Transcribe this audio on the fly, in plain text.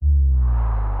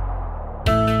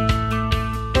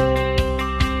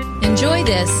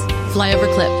this Flyover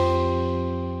clip.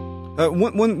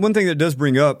 One thing that does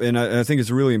bring up, and I think it's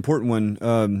a really important one.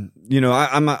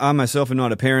 I myself am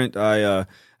not a parent. I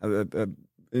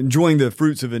enjoying the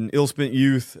fruits of an ill-spent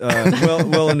youth,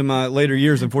 well into my later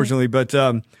years, unfortunately. But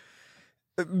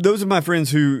those of my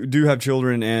friends who do have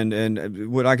children, and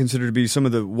what I consider to be some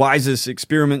of the wisest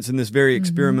experiments in this very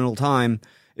experimental time,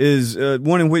 is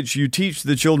one in which you teach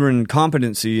the children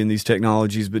competency in these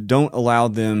technologies, but don't allow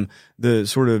them the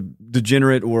sort of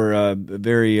degenerate or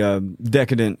very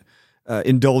decadent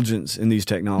indulgence in these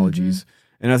technologies.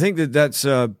 And I think that that's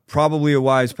probably a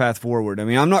wise path forward. I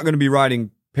mean, I'm not going to be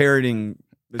writing parroting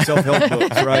self-help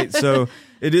books, right? So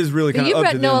it is really kind of up to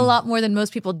them. You know a lot more than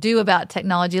most people do about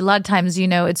technology. A lot of times,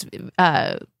 it's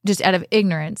just out of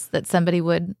ignorance that somebody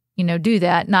would, do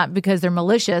that, not because they're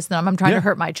malicious. I'm trying to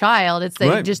hurt my child. It's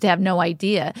they just have no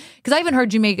idea. Because I even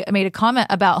heard you made a comment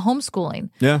about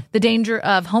homeschooling. Yeah. The danger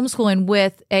of homeschooling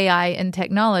with AI and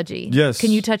technology. Yes.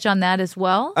 Can you touch on that as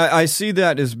well? I see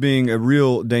that as being a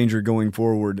real danger going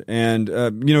forward. And,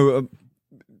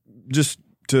 just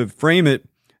to frame it,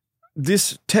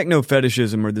 this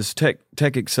techno-fetishism or this tech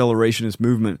accelerationist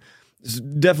movement is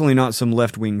definitely not some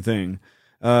left-wing thing.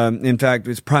 In fact,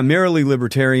 it's primarily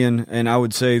libertarian, and I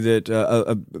would say that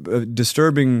a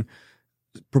disturbing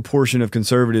proportion of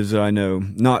conservatives that I know,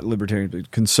 not libertarians, but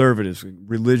conservatives,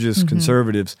 religious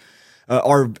conservatives,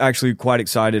 are actually quite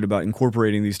excited about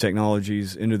incorporating these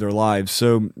technologies into their lives.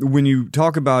 So when you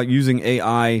talk about using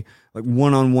AI, like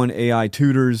one-on-one AI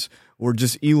tutors or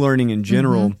just e-learning in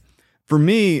general, for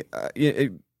me,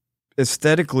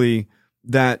 aesthetically,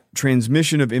 that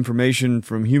transmission of information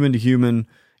from human to human,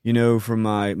 from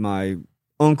my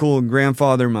uncle and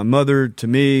grandfather, my mother to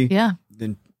me,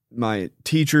 then my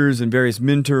teachers and various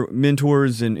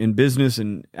mentors in business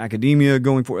and academia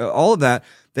going forward, all of that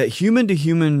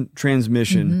human-to-human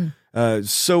transmission is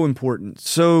so important,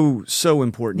 so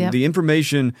important. Yep. The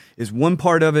information is one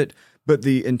part of it, but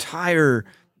the entire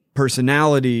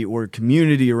personality or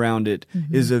community around it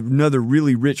is another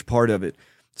really rich part of it.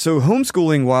 So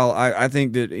homeschooling, while I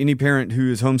think that any parent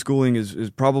who is homeschooling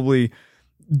is probably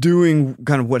doing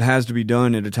kind of what has to be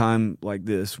done at a time like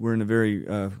this. We're in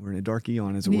a dark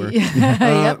eon, as it were.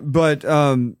 But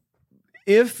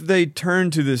if they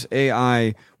turn to this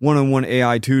AI, one-on-one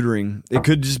AI tutoring, it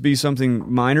could just be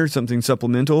something minor, something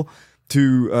supplemental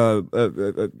to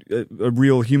a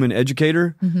real human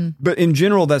educator. But in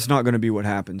general, that's not going to be what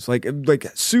happens. Like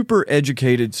super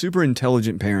educated, super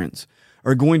intelligent parents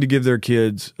are going to give their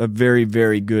kids a very,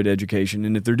 very good education.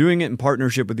 And if they're doing it in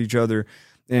partnership with each other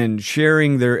and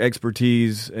sharing their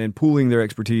expertise and pooling their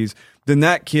expertise, then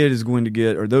that kid is going to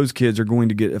get, or those kids are going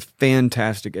to get a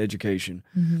fantastic education.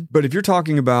 But if you're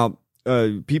talking about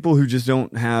people who just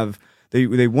don't have, they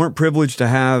weren't privileged to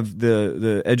have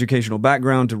the educational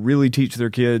background to really teach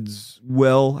their kids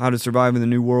well how to survive in the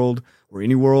new world, or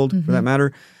any world for that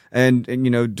matter, and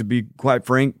to be quite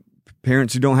frank,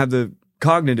 parents who don't have the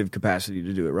cognitive capacity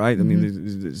to do it, right? I mean,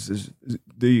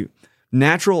 the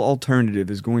natural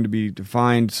alternative is going to be to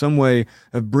find some way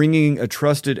of bringing a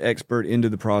trusted expert into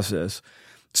the process.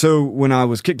 So when I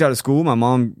was kicked out of school, my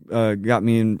mom got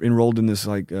me enrolled in this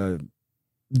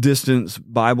distance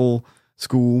Bible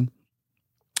school,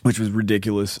 which was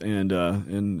ridiculous and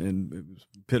it was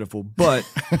pitiful, but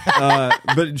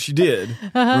she did,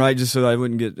 right, just so I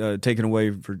wouldn't get taken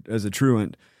away as a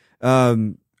truant.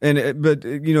 So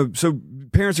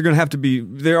parents are going to have to be,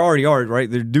 they already are, right?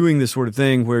 They're doing this sort of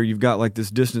thing where you've got like this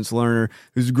distance learner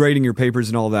who's grading your papers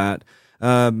and all that.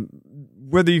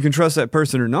 Whether you can trust that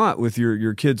person or not with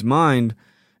your kid's mind,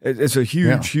 it's a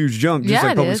huge jump, just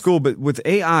like public school. But with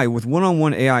AI, with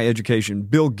one-on-one AI education,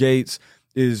 Bill Gates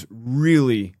is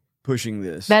really pushing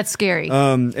this. That's scary.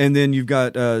 And then you've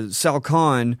got Sal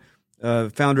Khan,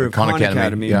 founder of Khan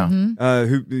Academy,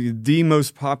 who the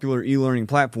most popular e-learning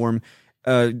platform,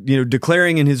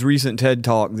 declaring in his recent TED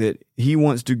Talk that he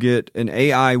wants to get an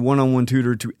AI one-on-one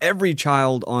tutor to every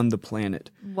child on the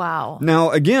planet. Wow. Now,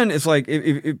 again, it's like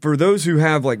if for those who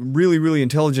have like really, really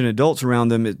intelligent adults around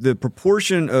them, the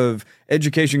proportion of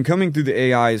education coming through the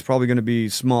AI is probably going to be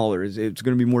smaller. It's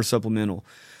going to be more supplemental.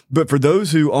 But for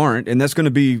those who aren't, and that's going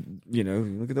to be,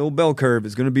 look at the old bell curve,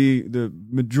 it's going to be the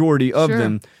majority of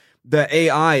them, the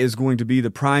AI is going to be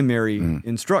the primary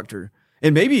instructor.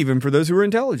 And maybe even for those who are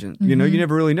intelligent, you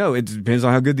never really know. It depends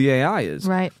on how good the AI is.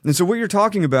 Right. And so what you're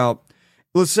talking about,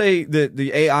 let's say that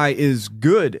the AI is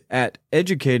good at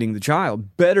educating the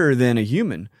child better than a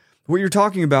human. What you're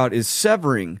talking about is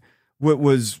severing what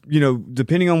was,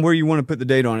 depending on where you want to put the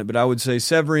date on it, but I would say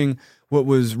severing what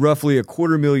was roughly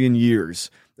 250,000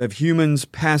 years of humans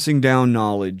passing down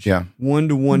knowledge, one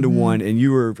to one to one, and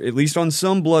you are, at least on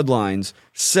some bloodlines,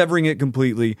 severing it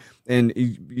completely, and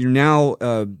you're now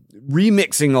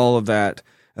remixing all of that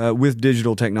with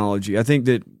digital technology. I think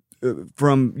that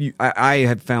I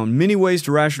have found many ways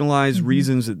to rationalize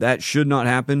reasons that should not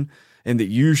happen, and that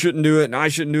you shouldn't do it, and I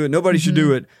shouldn't do it, nobody should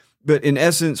do it. But in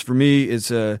essence, for me,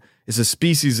 it's a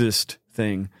speciesist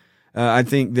thing. I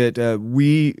think that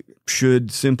we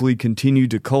should simply continue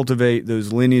to cultivate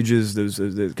those lineages, those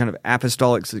kind of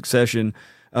apostolic succession,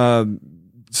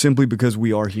 simply because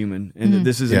we are human, and that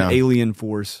this is an alien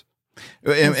force.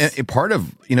 And part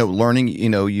of learning,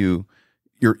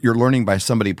 you're learning by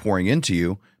somebody pouring into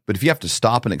you. But if you have to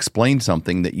stop and explain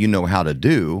something that you know how to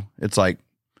do, it's like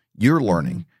you're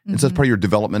learning. And so that's part of your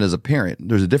development as a parent.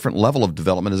 There's a different level of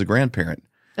development as a grandparent.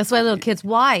 That's why little kids,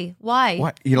 why?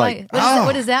 You're like,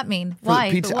 what does that mean?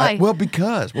 Why? Why?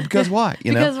 Because why? Because why?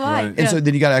 Right. And so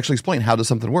then you got to actually explain, how does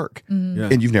something work?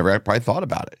 And you've never probably thought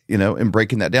about it, and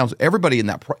breaking that down. So everybody in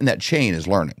that chain is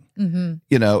learning, and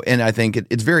I think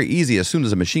it's very easy. As soon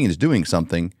as a machine is doing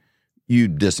something, you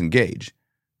disengage.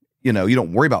 You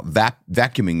don't worry about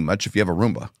vacuuming much if you have a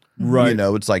Roomba. Right.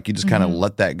 It's like you just kind of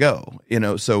let that go.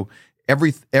 So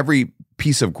every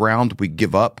piece of ground we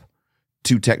give up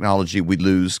to technology, we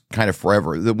lose kind of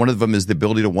forever. One of them is the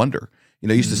ability to wonder.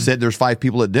 You used to sit, there's 5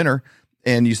 people at dinner,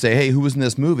 and you say, hey, who was in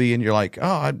this movie? And you're like,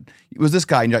 oh, it was this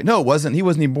guy. And you're like, no, it wasn't. He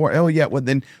wasn't even born. Oh, yeah. Well,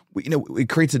 then, it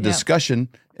creates a discussion,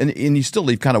 and you still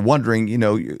leave kind of wondering,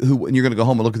 who, and you're going to go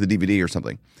home and look at the DVD or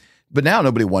something. But now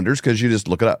nobody wonders because you just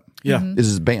look it up. Yeah. This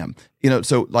is bam.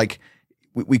 So like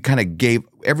we kind of gave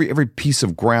every piece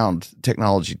of ground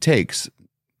technology takes,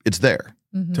 it's there.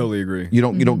 Totally agree. You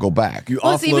don't go back. You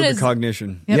offload the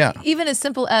cognition. Yeah. Even as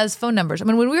simple as phone numbers. I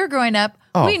mean, when we were growing up,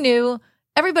 we knew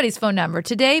everybody's phone number.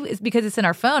 Today, it's because it's in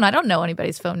our phone. I don't know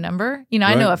anybody's phone number.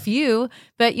 I know a few,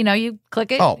 but you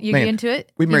click it, you get into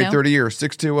it. We've married 30 years,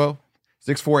 620-6487.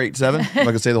 I'm not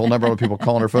going to say the whole number. I want people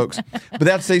calling her folks. But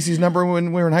that's Stacey's number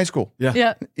when we were in high school.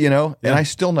 Yeah. And I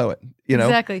still know it.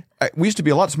 Exactly. We used to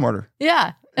be a lot smarter.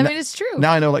 Yeah. I mean, it's true.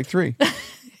 Now I know like 3.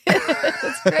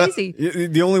 It's crazy.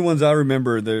 The only ones I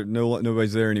remember,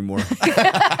 nobody's there anymore.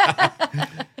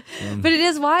 But it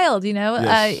is wild,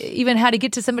 even how to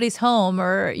get to somebody's home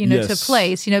or, to a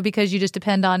place, because you just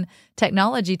depend on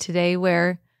technology today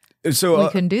where we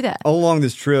couldn't do that. All along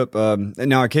this trip,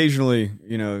 now occasionally,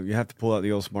 you have to pull out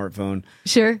the old smartphone.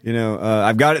 Sure.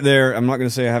 I've got it there. I'm not going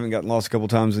to say I haven't gotten lost a couple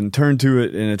times and turned to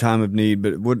it in a time of need,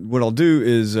 but what I'll do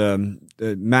is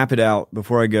map it out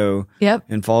before I go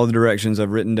and follow the directions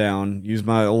I've written down, use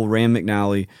my old Rand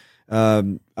McNally.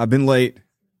 I've been late.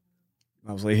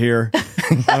 I was late here.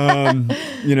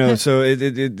 So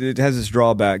it has its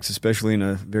drawbacks, especially in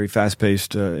a very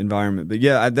fast-paced environment. But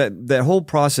yeah, that whole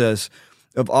process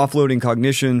of offloading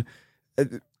cognition,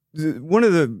 one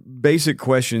of the basic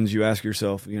questions you ask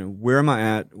yourself, where am I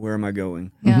at? Where am I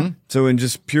going? Yeah. So in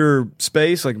just pure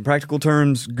space, like in practical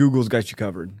terms, Google's got you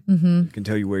covered. It can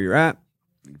tell you where you're at.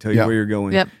 It can tell you where you're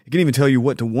going. It can even tell you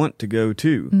what to want to go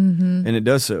to. And it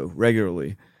does so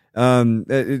regularly. On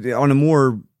a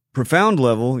more profound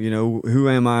level, who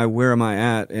am I, where am I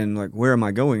at, and like where am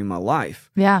I going in my life?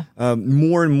 Yeah.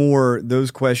 More and more those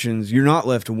questions, you're not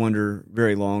left to wonder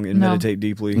very long and meditate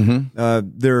deeply.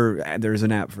 There's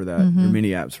an app for that. There are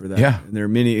many apps for that. Yeah. And there are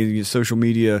many social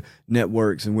media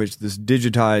networks in which this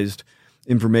digitized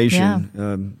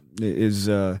information is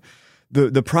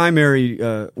the primary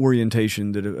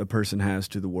orientation that a person has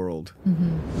to the world.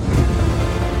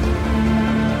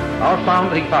 Our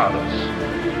founding fathers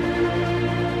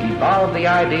evolved the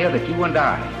idea that you and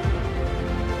I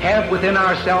have within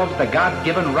ourselves the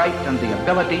God-given right and the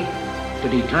ability to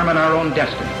determine our own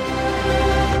destiny.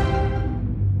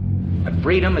 But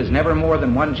freedom is never more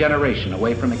than one generation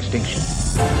away from extinction.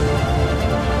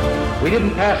 We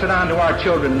didn't pass it on to our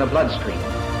children in the bloodstream.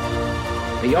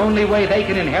 The only way they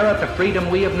can inherit the freedom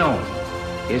we have known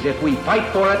is if we fight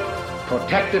for it,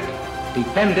 protect it,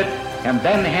 defend it, and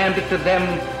then hand it to them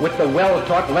with the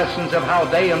well-taught lessons of how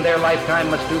they in their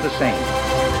lifetime must do the same.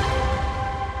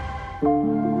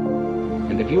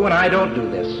 And if you and I don't do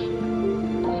this,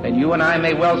 then you and I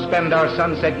may well spend our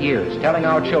sunset years telling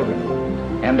our children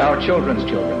and our children's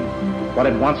children what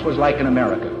it once was like in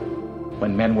America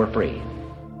when men were free.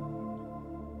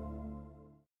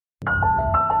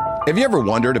 Have you ever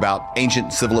wondered about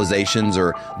ancient civilizations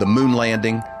or the moon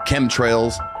landing,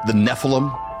 chemtrails, the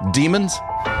Nephilim, demons?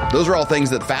 Those are all things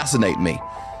that fascinate me.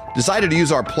 decided to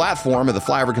use our platform of the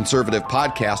Flyover Conservative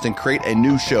podcast and create a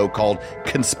new show called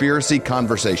Conspiracy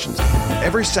Conversations.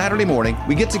 Every Saturday morning,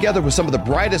 we get together with some of the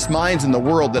brightest minds in the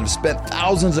world that have spent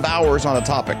thousands of hours on a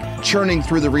topic, churning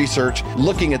through the research,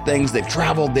 looking at things. They've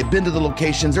traveled, they've been to the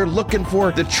locations, they're looking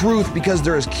for the truth because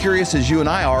they're as curious as you and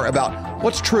I are about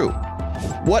what's true.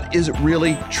 What is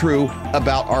really true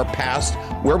about our past,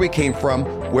 where we came from,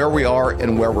 where we are,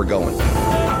 and where we're going.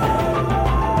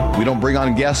 We don't bring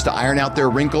on guests to iron out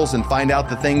their wrinkles and find out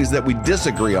the things that we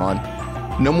disagree on.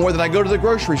 No more than I go to the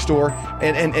grocery store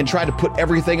and try to put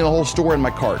everything in the whole store in my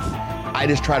cart. I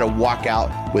just try to walk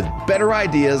out with better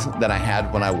ideas than I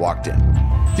had when I walked in.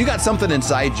 If you got something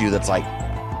inside you that's like,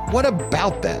 what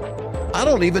about that? I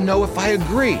don't even know if I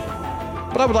agree,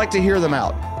 but I would like to hear them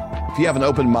out. If you have an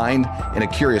open mind and a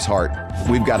curious heart,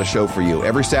 we've got a show for you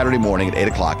every Saturday morning at 8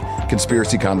 o'clock,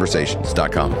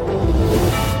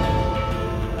 conspiracyconversations.com.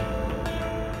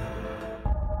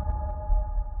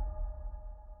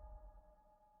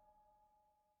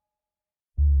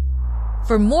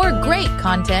 For more great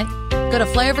content, go to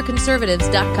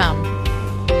flyoverconservatives.com.